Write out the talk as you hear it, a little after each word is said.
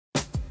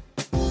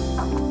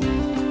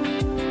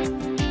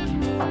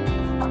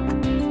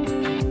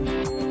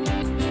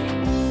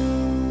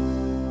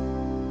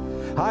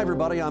Hi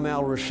everybody, I'm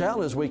Al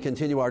Rochelle. As we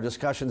continue our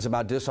discussions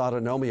about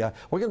dysautonomia,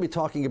 we're going to be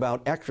talking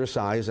about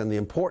exercise and the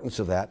importance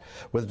of that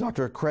with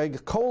Dr.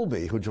 Craig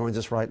Coleby, who joins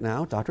us right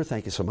now. Doctor,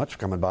 thank you so much for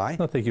coming by.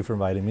 No, thank you for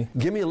inviting me.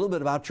 Give me a little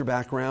bit about your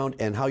background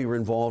and how you were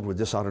involved with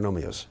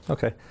dysautonomias.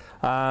 Okay.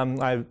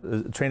 I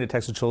trained at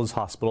Texas Children's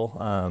Hospital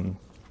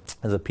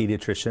as a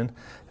pediatrician,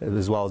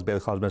 as well as Baylor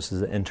College of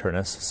Medicine as an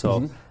internist.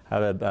 So I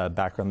have a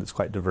background that's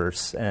quite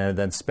diverse, and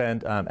then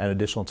spent an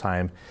additional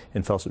time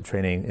in fellowship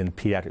training in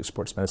pediatric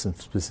sports medicine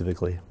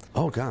specifically.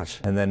 Oh, gosh.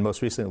 And then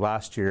most recently,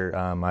 last year,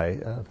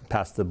 I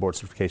passed the board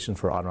certification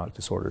for autonomic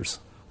disorders.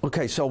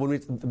 Okay, so when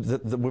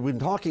we've been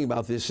talking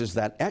about this is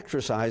that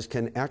exercise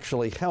can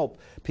actually help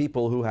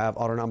people who have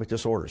autonomic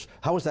disorders.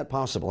 How is that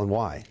possible and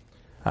why?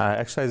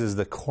 Exercise is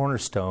the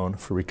cornerstone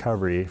for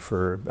recovery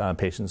for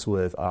patients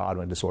with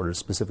autonomic disorders,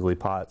 specifically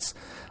POTS,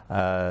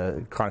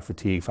 chronic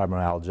fatigue,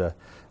 fibromyalgia,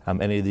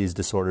 any of these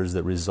disorders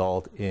that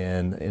result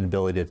in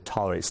inability to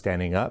tolerate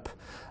standing up.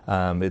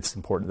 It's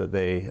important that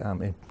they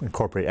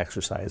incorporate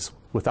exercise.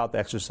 Without the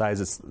exercise,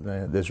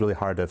 it's really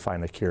hard to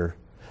find a cure.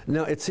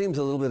 Now, it seems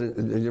a little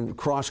bit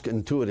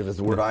cross-intuitive is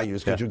the word I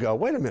use, because you go,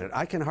 wait a minute,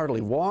 I can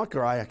hardly walk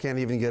or I can't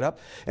even get up,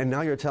 and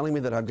now you're telling me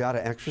that I've got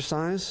to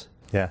exercise?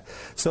 Yeah,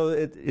 so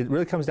it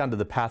really comes down to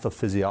the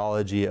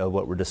pathophysiology of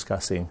what we're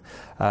discussing.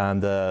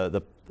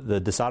 The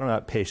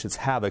dysautonomic patients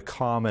have a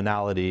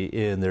commonality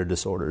in their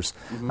disorders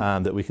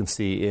that we can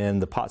see in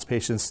the POTS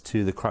patients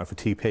to the chronic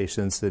fatigue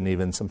patients, and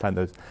even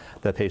sometimes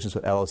the patients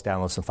with LS,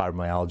 Danlos, and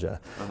fibromyalgia.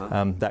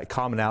 That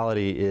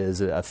commonality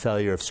is a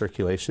failure of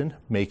circulation,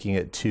 making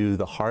it to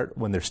the heart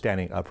when they're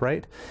standing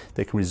upright.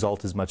 That can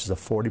result as much as a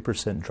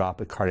 40% drop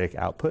in cardiac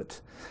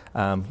output.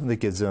 That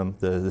gives them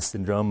the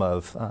syndrome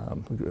of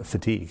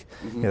fatigue.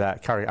 You know,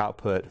 that cardiac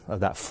output of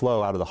that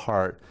flow out of the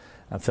heart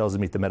fails to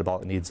meet the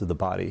metabolic needs of the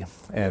body.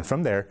 And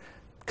from there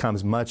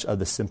comes much of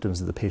the symptoms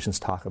that the patients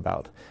talk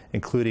about,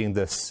 including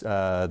this,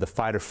 the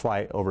fight or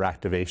flight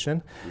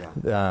overactivation,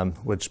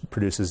 which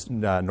produces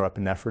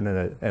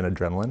norepinephrine and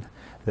adrenaline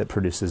that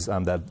produces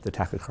the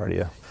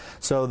tachycardia.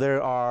 So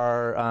there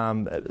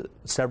are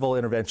several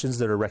interventions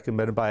that are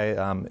recommended by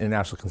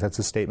International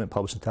Consensus Statement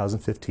published in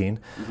 2015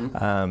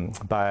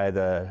 by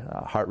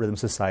the Heart Rhythm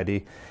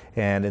Society.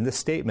 And in this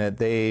statement,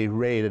 they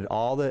rated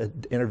all the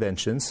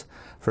interventions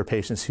for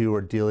patients who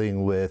are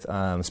dealing with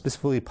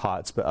specifically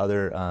POTS, but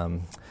other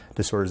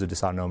disorders of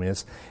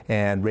dysautonomias,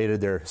 and rated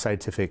their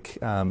scientific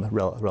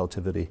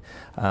relativity.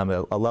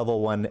 A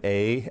level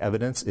 1A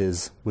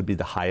evidence would be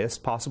the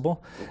highest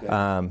possible.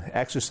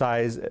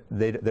 Exercise,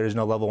 there is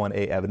no level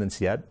 1A evidence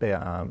yet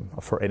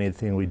for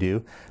anything we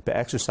do, but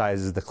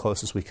exercise is the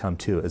closest we come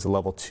to as a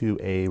level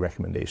 2A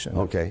recommendation.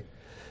 Okay.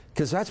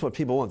 Because that's what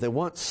people want. They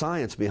want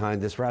science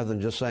behind this rather than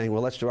just saying,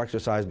 well, let's do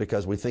exercise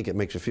because we think it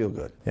makes you feel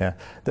good. Yeah.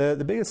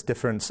 The biggest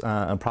difference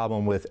and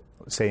problem with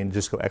saying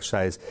just go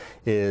exercise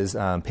is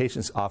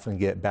patients often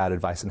get bad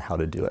advice on how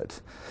to do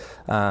it.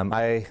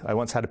 I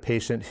once had a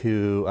patient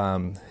who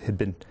had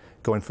been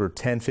going for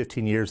 10,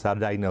 15 years without a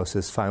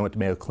diagnosis, finally went to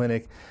Mayo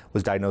Clinic,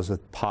 was diagnosed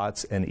with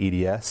POTS and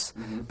EDS,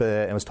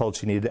 and was told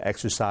she needed to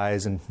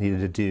exercise and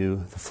needed to do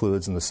the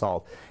fluids and the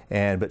salt.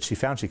 But she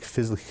found she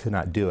physically could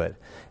not do it.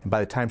 And by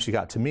the time she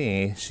got to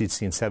me, she'd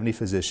seen 70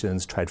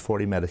 physicians, tried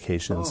 40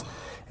 medications,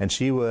 and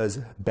she was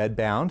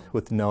bedbound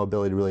with no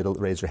ability really to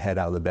raise her head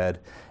out of the bed.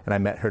 And I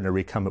met her in a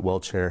recumbent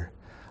wheelchair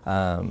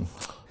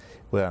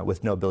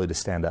with no ability to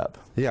stand up.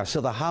 Yeah,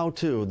 so the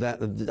how-to,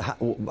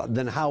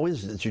 then how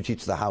is it that you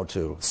teach the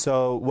how-to?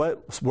 So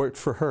what worked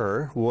for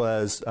her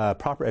was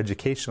proper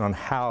education on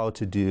how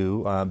to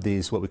do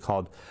these, what we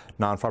called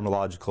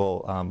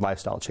non-pharmacological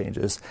lifestyle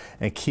changes,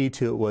 and key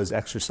to it was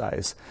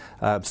exercise.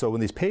 So when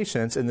these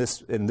patients, in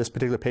this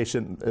particular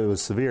patient, it was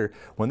severe,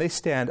 when they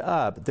stand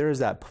up, there is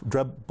that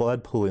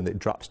blood pooling that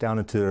drops down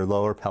into their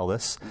lower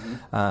pelvis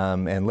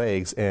and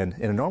legs, and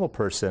in a normal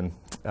person,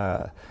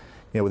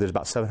 there's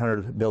about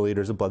 700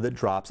 milliliters of blood that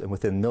drops, and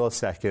within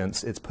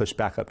milliseconds, it's pushed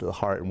back up to the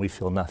heart, and we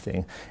feel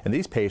nothing. And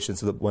these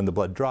patients, when the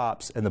blood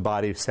drops and the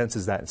body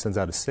senses that and sends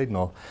out a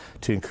signal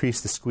to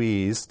increase the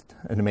squeeze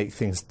and to make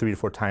things 3 to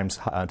 4 times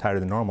tighter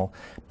than normal,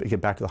 but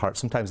get back to the heart,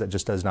 sometimes that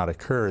just does not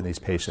occur in these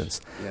patients.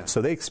 So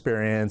they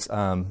experience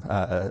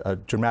a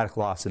dramatic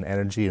loss in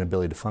energy and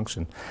ability to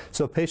function.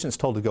 So if a patient's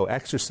told to go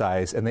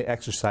exercise and they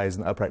exercise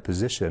in the upright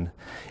position,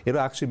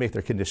 it'll actually make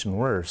their condition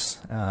worse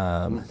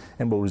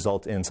and will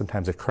result in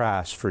sometimes a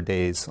crash for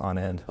days on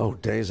end. Oh,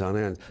 days on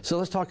end. So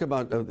let's talk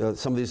about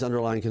some of these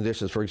underlying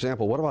conditions. For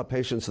example, what about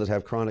patients that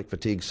have chronic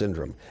fatigue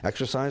syndrome?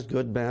 Exercise,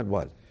 good, bad,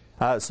 what?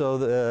 I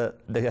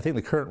think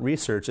the current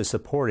research is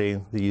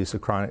supporting the use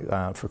of chronic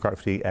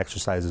fatigue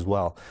exercise as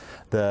well.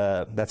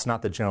 That's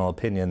not the general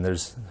opinion.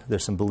 There's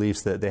some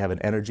beliefs that they have an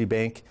energy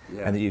bank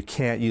and that you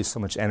can't use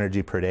so much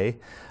energy per day.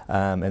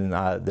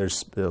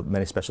 There's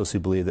many specialists who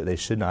believe that they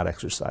should not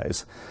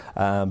exercise.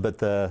 But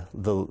the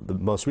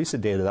most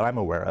recent data that I'm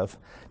aware of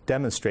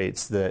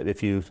demonstrates that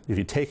if you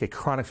take a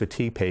chronic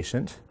fatigue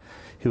patient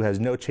who has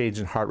no change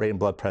in heart rate and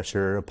blood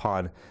pressure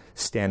upon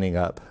standing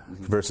up,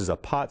 versus a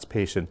POTS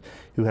patient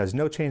who has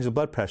no change in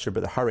blood pressure,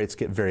 but the heart rates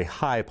get very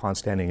high upon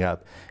standing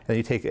up. And then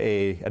you take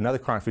another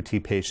chronic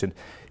fatigue patient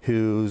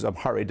whose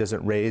heart rate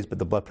doesn't raise, but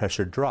the blood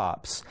pressure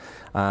drops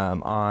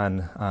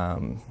on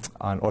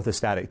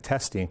orthostatic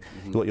testing.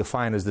 What you'll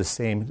find is the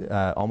same,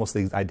 almost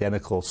the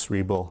identical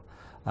cerebral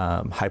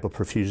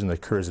hypoperfusion that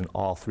occurs in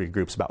all three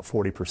groups, about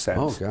 40%.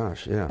 Oh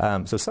gosh,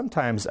 yeah. So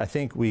sometimes I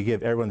think we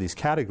give everyone these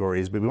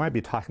categories, but we might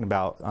be talking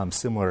about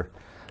similar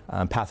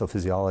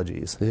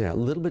pathophysiologies. Yeah, a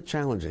little bit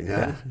challenging, huh?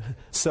 Yeah.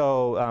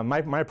 So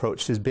my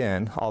approach has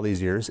been, all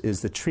these years, is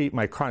to treat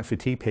my chronic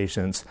fatigue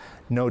patients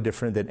no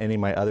different than any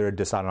of my other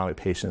dysautonomic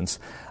patients.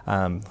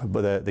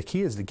 But the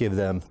key is to give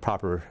them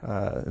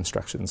proper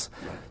instructions.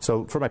 Right.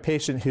 So for my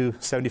patient who,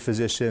 70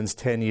 physicians,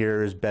 10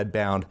 years,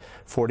 bedbound,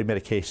 40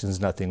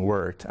 medications, nothing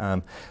worked.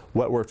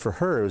 What worked for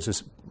her was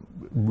just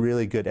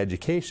really good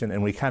education,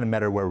 and we kind of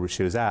met her where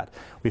she was at.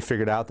 We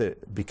figured out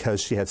that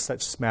because she had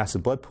such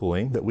massive blood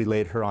pooling that we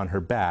laid her on her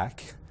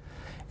back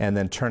and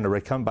then turned the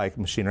recumbent bike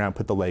machine around,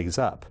 put the legs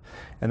up.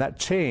 And that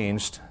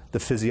changed the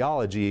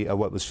physiology of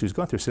what she was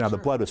going through. So now the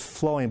blood was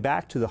flowing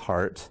back to the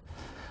heart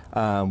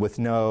with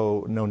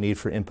no need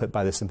for input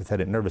by the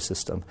sympathetic nervous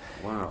system.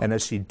 Wow. And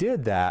as she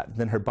did that,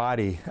 then her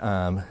body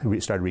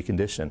started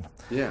recondition.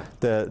 Yeah.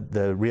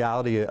 The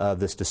reality of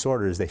this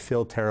disorder is they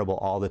feel terrible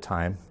all the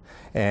time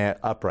and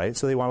upright,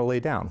 so they want to lay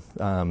down.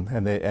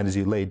 And as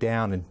you lay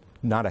down and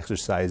not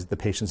exercise, the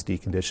patient's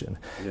decondition.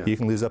 Yeah. You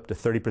can lose up to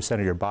 30%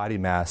 of your body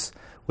mass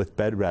with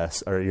bed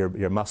rest, or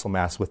your muscle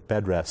mass with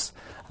bed rest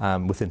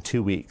within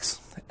 2 weeks.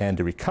 And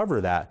to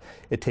recover that,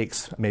 it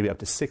takes maybe up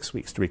to 6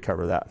 weeks to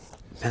recover that.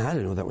 Man, I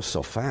didn't know that was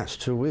so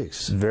fast, 2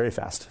 weeks. Very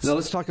fast. Now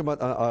let's talk about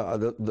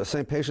the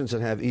same patients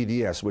that have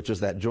EDS, which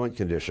is that joint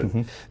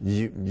condition.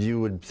 You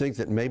would think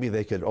that maybe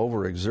they could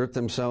overexert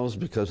themselves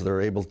because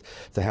they're able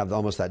to have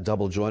almost that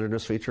double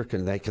jointedness feature.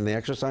 Can they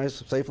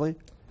exercise safely?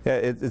 Yeah,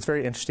 it's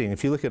very interesting.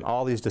 If you look at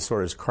all these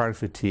disorders, chronic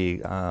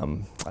fatigue,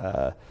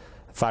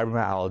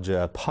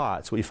 fibromyalgia,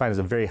 POTS, what you find is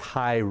a very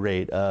high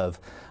rate of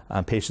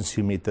patients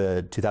who meet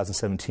the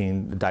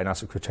 2017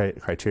 diagnostic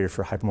criteria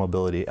for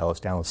hypermobility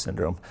Ehlers-Danlos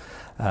syndrome,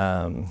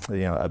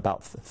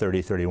 about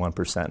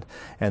 30-31%.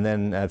 And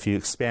then if you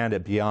expand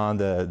it beyond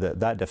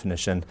that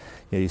definition,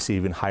 you see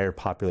even higher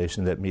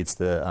population that meets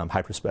the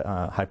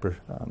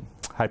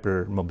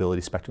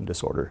hypermobility spectrum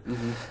disorder.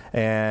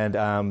 And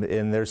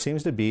there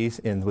seems to be,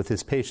 with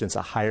his patients,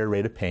 a higher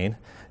rate of pain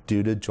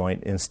due to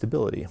joint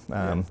instability.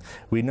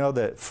 We know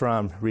that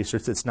from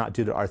research it's not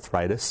due to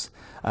arthritis.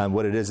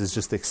 What it is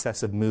just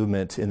excessive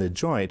movement in the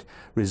joint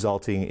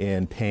resulting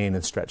in pain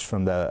and stretch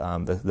from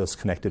those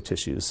connective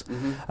tissues.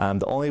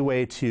 The only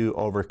way to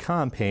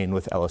overcome pain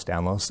with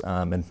Ehlers-Danlos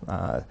and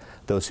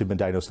those who've been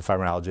diagnosed with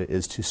fibromyalgia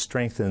is to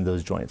strengthen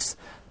those joints.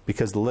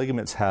 Because the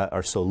ligaments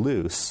are so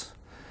loose,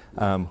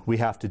 we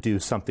have to do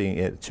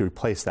something to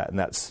replace that, and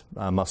that's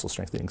muscle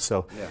strengthening.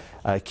 So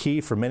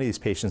key for many of these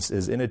patients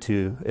is, in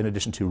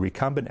addition to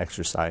recumbent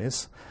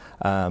exercise,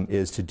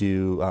 is to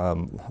do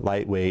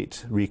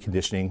lightweight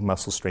reconditioning,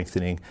 muscle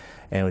strengthening,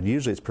 and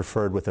usually it's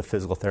preferred with a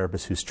physical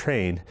therapist who's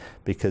trained,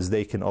 because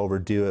they can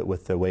overdo it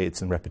with the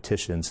weights and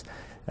repetitions.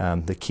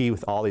 The key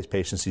with all these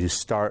patients is you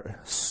start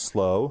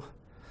slow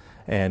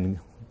and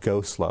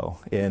go slow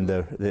in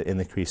the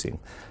increasing.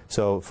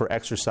 So for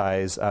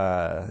exercise,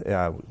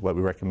 what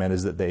we recommend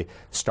is that they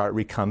start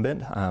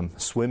recumbent.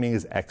 Swimming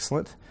is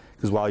excellent,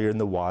 because while you're in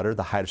the water,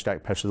 the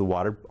hydrostatic pressure of the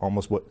water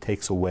almost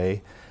takes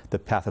away the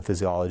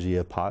pathophysiology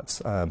of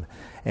POTS,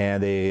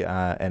 and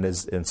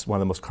it's one of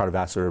the most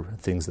cardiovascular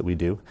things that we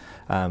do.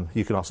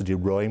 You can also do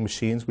rowing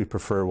machines. We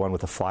prefer one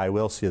with a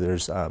flywheel, so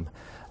there's a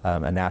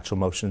natural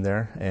motion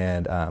there,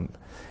 and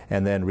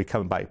then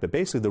recumbent bike. But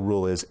basically the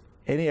rule is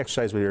any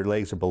exercise where your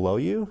legs are below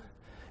you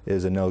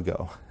is a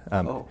no-go.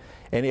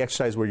 Any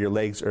exercise where your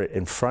legs are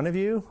in front of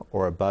you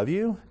or above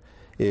you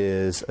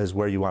is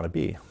where you want to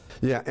be.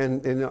 Yeah,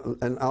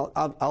 and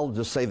I'll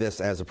just say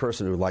this as a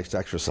person who likes to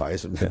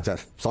exercise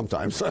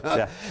sometimes,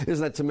 is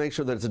that to make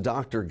sure that it's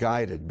doctor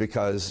guided,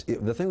 because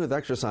the thing with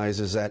exercise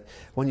is that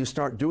when you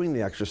start doing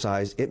the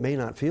exercise, it may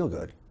not feel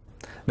good.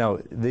 Now,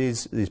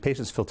 these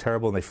patients feel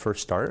terrible when they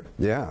first start.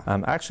 Yeah.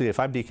 Actually, if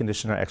I'm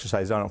deconditioned or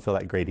exercise, I don't feel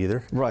that great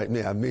either. Right.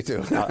 Yeah. Me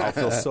too. I'll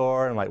feel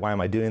sore and like, why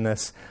am I doing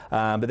this?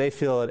 But they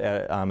feel it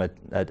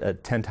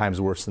at 10 times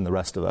worse than the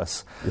rest of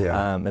us.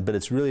 Yeah. But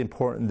it's really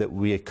important that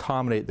we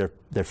accommodate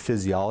their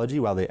physiology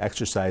while they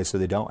exercise, so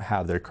they don't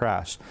have their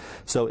crash.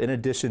 So in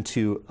addition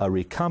to a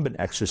recumbent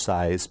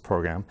exercise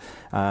program,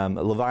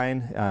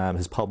 Levine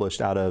has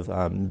published out of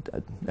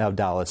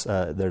Dallas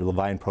their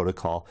Levine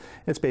protocol.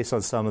 It's based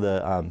on some of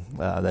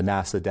the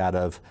NASA data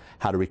of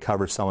how to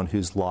recover someone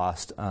who's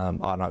lost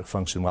autonomic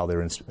function while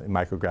they're in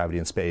microgravity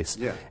in space.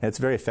 Yeah. And it's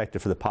very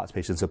effective for the POTS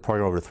patients. It's a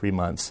program over 3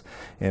 months.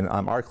 In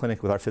our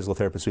clinic with our physical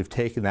therapists, we've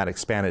taken that,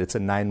 expanded. It's a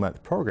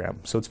 9-month program,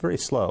 so it's very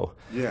slow.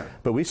 Yeah.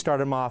 But we start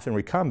them off in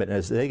recumbent, and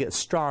as they get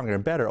stronger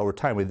and better over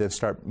time, we then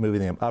start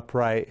moving them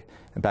upright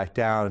and back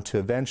down to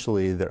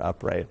eventually they're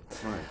upright.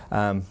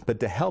 Right. But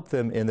to help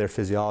them in their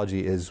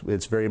physiology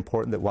it's very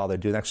important that while they're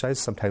doing exercise,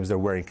 sometimes they're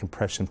wearing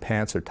compression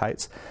pants or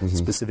tights.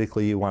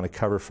 Specifically, you want to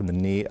cover from the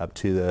knee up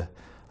to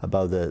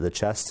above the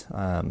chest.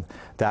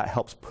 That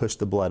helps push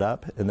the blood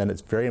up, and then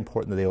it's very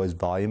important that they always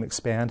volume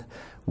expand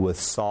with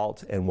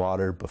salt and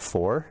water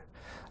before.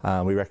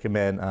 We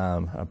recommend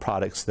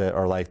products that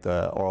are like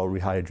the oral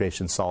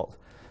rehydration salt,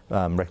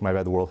 recommended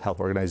by the World Health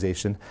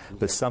Organization,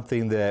 but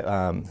something that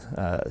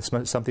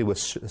something with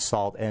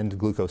salt and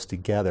glucose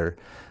together,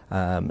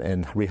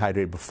 and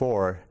rehydrate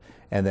before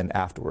and then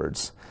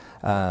afterwards.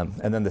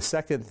 And then the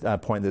second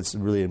point that's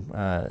really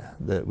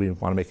that we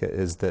want to make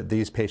is that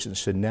these patients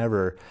should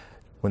never,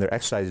 when they're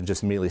exercising,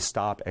 just immediately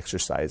stop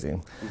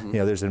exercising. You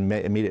know, there's an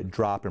immediate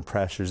drop in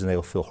pressures and they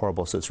will feel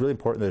horrible. So it's really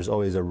important there's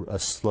always a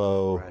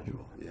slow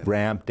gradual,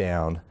 ramp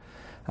down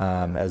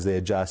as they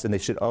adjust. And they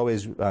should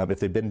always, if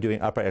they've been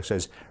doing upright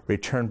exercise,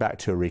 return back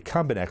to a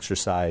recumbent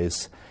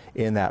exercise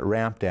in that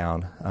ramp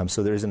down,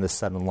 so there isn't a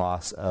sudden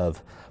loss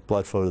of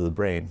blood flow to the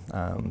brain.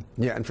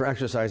 Yeah, and for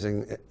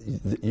exercising,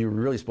 you're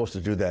really supposed to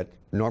do that.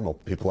 Normal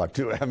people are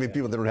too. I mean,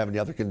 people that don't have any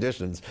other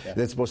conditions.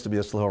 It's supposed to be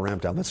a slow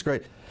ramp down. That's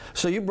great.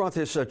 So you brought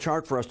this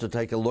chart for us to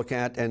take a look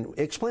at, and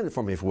explain it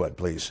for me if you would,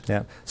 please.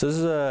 Yeah. So this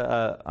is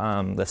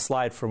a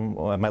slide from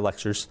my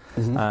lectures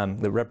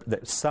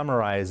that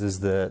summarizes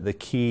the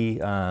key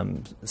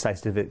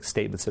scientific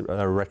statements that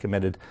are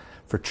recommended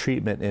for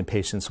treatment in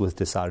patients with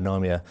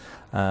dysautonomia.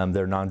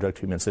 They're non-drug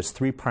treatments. There's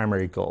 3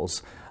 primary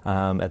goals.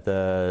 At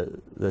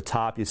the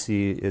top, you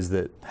see is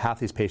that half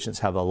these patients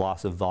have a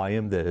loss of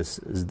volume that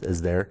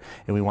is there,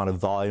 and we want to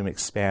volume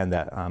expand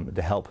that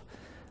to help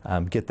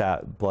get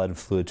that blood and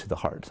fluid to the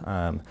heart.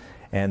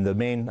 And the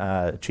main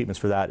treatments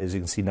for that is, you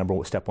can see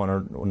step one,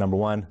 or number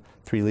 1,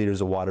 3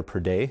 liters of water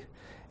per day.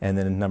 And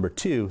then number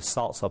 2,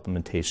 salt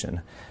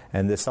supplementation.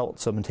 And the salt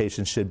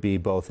supplementation should be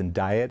both in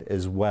diet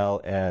as well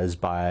as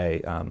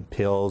by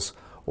pills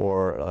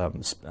or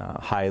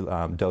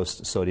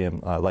high-dose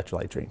sodium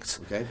electrolyte drinks.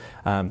 Okay.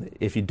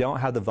 If you don't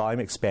have the volume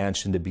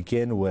expansion to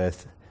begin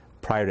with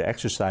prior to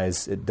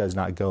exercise, it does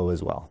not go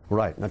as well.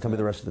 Right. Now tell me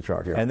the rest of the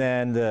chart here. And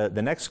then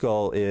the next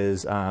goal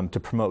is to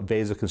promote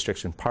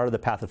vasoconstriction. Part of the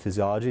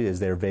pathophysiology is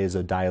they're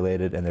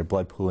vasodilated and they're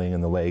blood pooling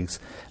in the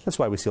legs. That's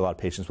why we see a lot of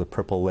patients with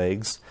purple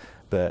legs,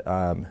 but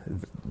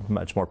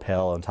much more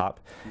pale on top.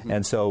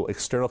 And so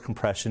external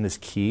compression is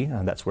key,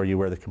 and that's where you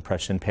wear the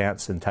compression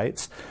pants and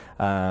tights.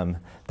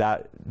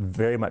 That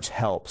very much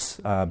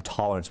helps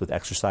tolerance with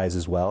exercise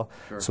as well.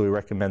 Sure. So we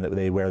recommend that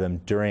they wear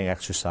them during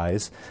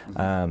exercise.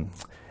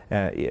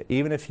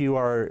 Even if you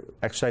are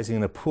exercising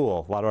in a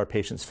pool, a lot of our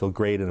patients feel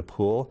great in a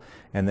pool,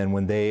 and then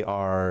when they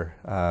are,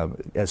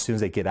 as soon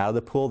as they get out of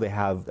the pool, they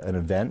have an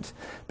event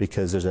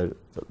because there's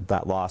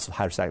that loss of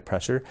hydrostatic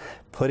pressure.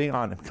 Putting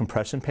on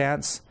compression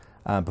pants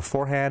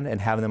beforehand and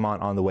having them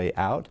on the way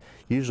out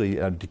usually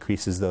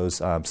decreases those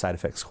side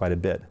effects quite a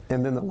bit.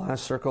 And then the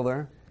last circle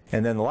there?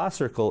 And then the last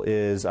circle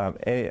is,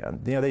 they're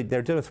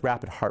dealing with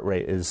rapid heart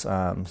rate, and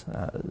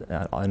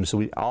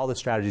so all the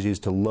strategies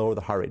used to lower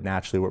the heart rate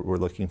naturally what we're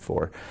looking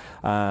for.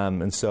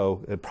 And so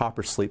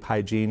proper sleep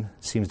hygiene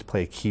seems to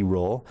play a key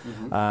role.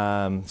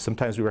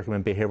 Sometimes we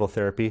recommend behavioral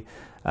therapy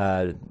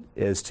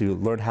is to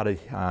learn how to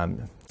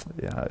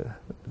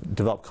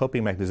develop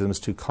coping mechanisms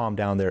to calm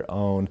down their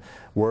own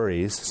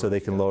worries so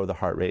they can lower the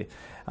heart rate.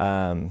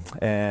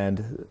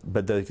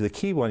 But the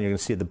key one you're going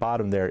to see at the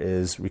bottom there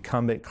is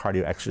recumbent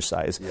cardio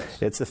exercise.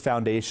 Yes. It's the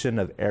foundation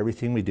of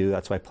everything we do.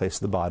 That's why I placed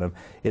at the bottom.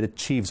 It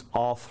achieves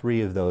all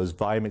 3 of those: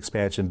 volume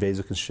expansion,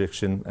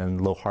 vasoconstriction,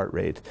 and low heart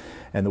rate.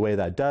 And the way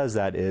that does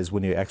that is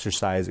when you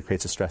exercise, it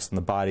creates a stress in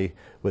the body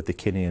with the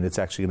kidney, and it's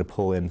actually going to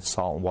pull in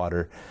salt and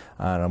water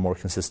on a more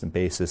consistent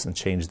basis and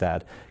change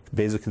that.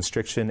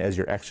 Vasoconstriction, as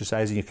you're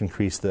exercising, you can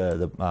increase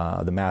the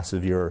mass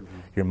of your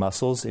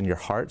muscles in your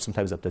heart,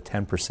 sometimes up to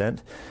 10%.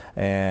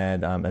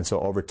 And so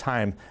over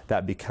time,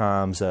 that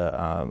becomes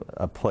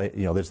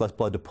there's less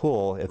blood to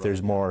pool if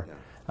there's more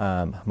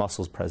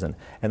muscles present.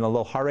 And the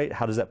low heart rate,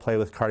 how does that play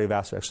with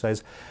cardiovascular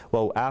exercise?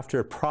 Well,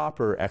 after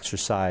proper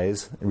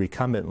exercise,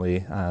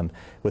 recumbently,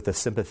 with the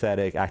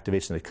sympathetic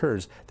activation that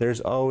occurs,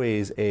 there's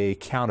always a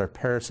counter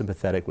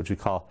parasympathetic, which we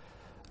call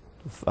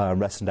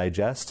rest and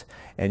digest,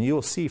 and you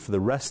will see for the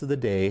rest of the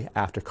day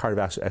after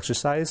cardiovascular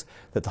exercise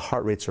that the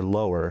heart rates are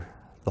lower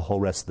the whole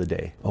rest of the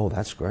day. Oh,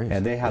 that's great.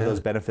 And they have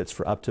those benefits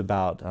for up to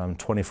about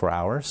 24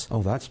 hours.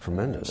 Oh, that's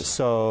tremendous.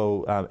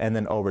 So, and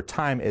then over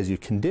time, as you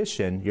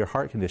condition, your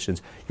heart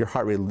conditions, your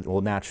heart rate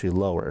will naturally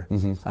lower.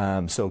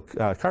 So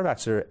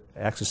cardiovascular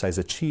exercise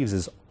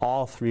achieves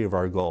all 3 of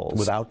our goals.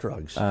 Without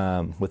drugs.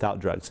 Without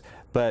drugs.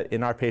 But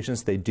in our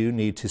patients, they do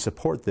need to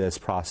support this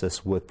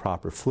process with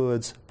proper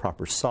fluids,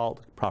 proper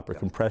salt, proper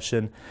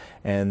compression,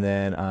 and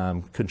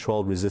then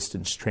controlled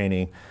resistance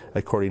training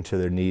according to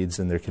their needs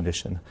and their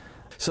condition.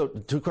 So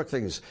 2 quick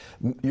things.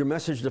 Your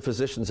message to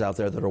physicians out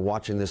there that are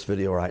watching this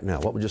video right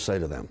now, what would you say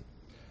to them?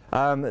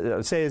 I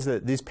would say is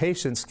that these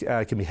patients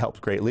can be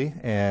helped greatly,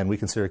 and we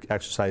consider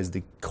exercise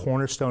the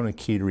cornerstone and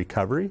key to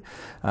recovery.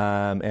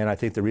 And I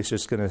think the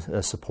research is going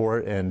to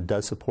support and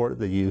does support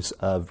the use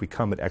of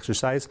recumbent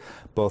exercise,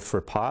 both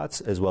for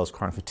POTS as well as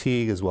chronic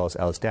fatigue, as well as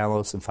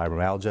Ehlers-Danlos and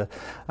fibromyalgia.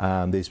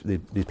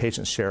 These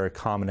patients share a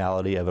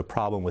commonality of a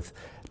problem with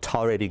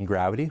tolerating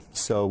gravity.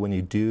 So when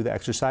you do the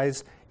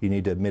exercise, you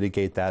need to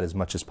mitigate that as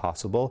much as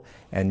possible.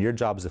 And your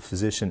job as a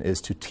physician is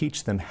to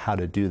teach them how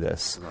to do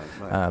this.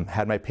 Right.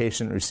 Had my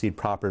patient received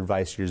proper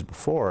advice years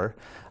before,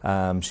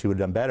 she would have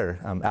done better.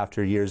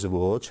 After years of a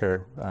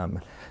wheelchair,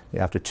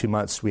 after 2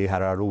 months we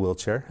had her out of a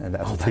wheelchair, and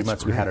after 3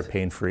 months we had her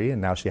pain-free, and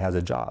now she has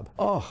a job.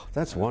 Oh,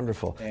 that's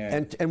wonderful.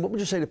 And what would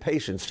you say to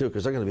patients too,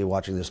 because they're going to be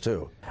watching this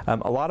too?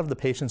 A lot of the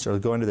patients are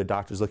going to their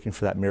doctors looking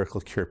for that miracle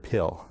cure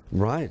pill.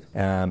 Right.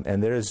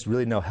 And there is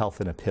really no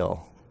health in a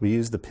pill. We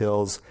use the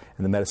pills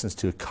and the medicines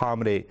to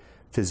accommodate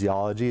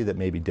physiology that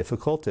may be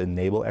difficult to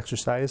enable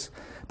exercise.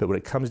 But when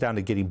it comes down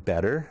to getting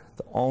better,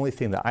 the only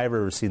thing that I've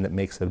ever seen that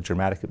makes a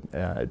dramatic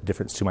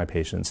difference to my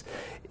patients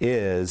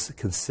is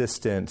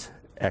consistent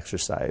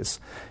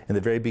exercise. In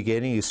the very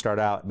beginning, you start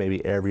out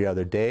maybe every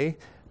other day,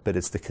 but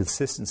it's the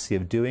consistency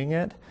of doing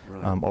it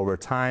over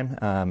time.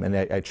 And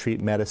I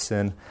treat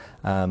medicine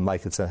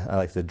like it's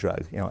a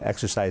drug. You know,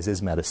 exercise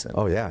is medicine.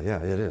 Oh yeah,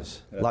 it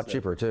is. A lot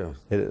cheaper too.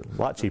 A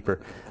lot cheaper,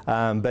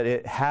 but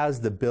it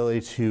has the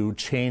ability to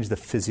change the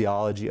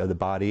physiology of the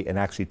body and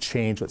actually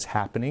change what's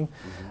happening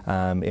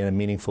in a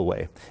meaningful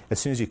way. As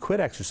soon as you quit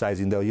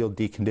exercising, though, you'll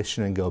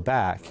decondition and go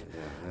back.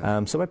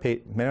 So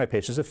many of my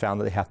patients have found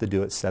that they have to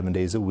do it 7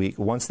 days a week.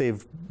 Once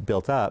they've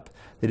built up,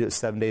 they do it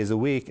 7 days a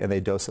week, and they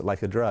dose it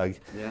like a drug.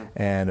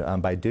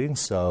 And by doing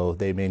so,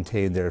 they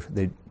maintain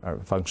they are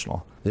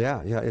functional.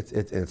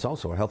 It's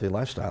also a healthy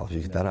lifestyle if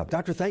you get that up.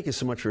 Doctor, thank you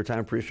so much for your time.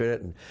 Appreciate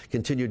it, and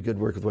continued good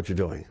work with what you're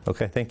doing.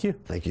 Okay, thank you.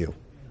 Thank you.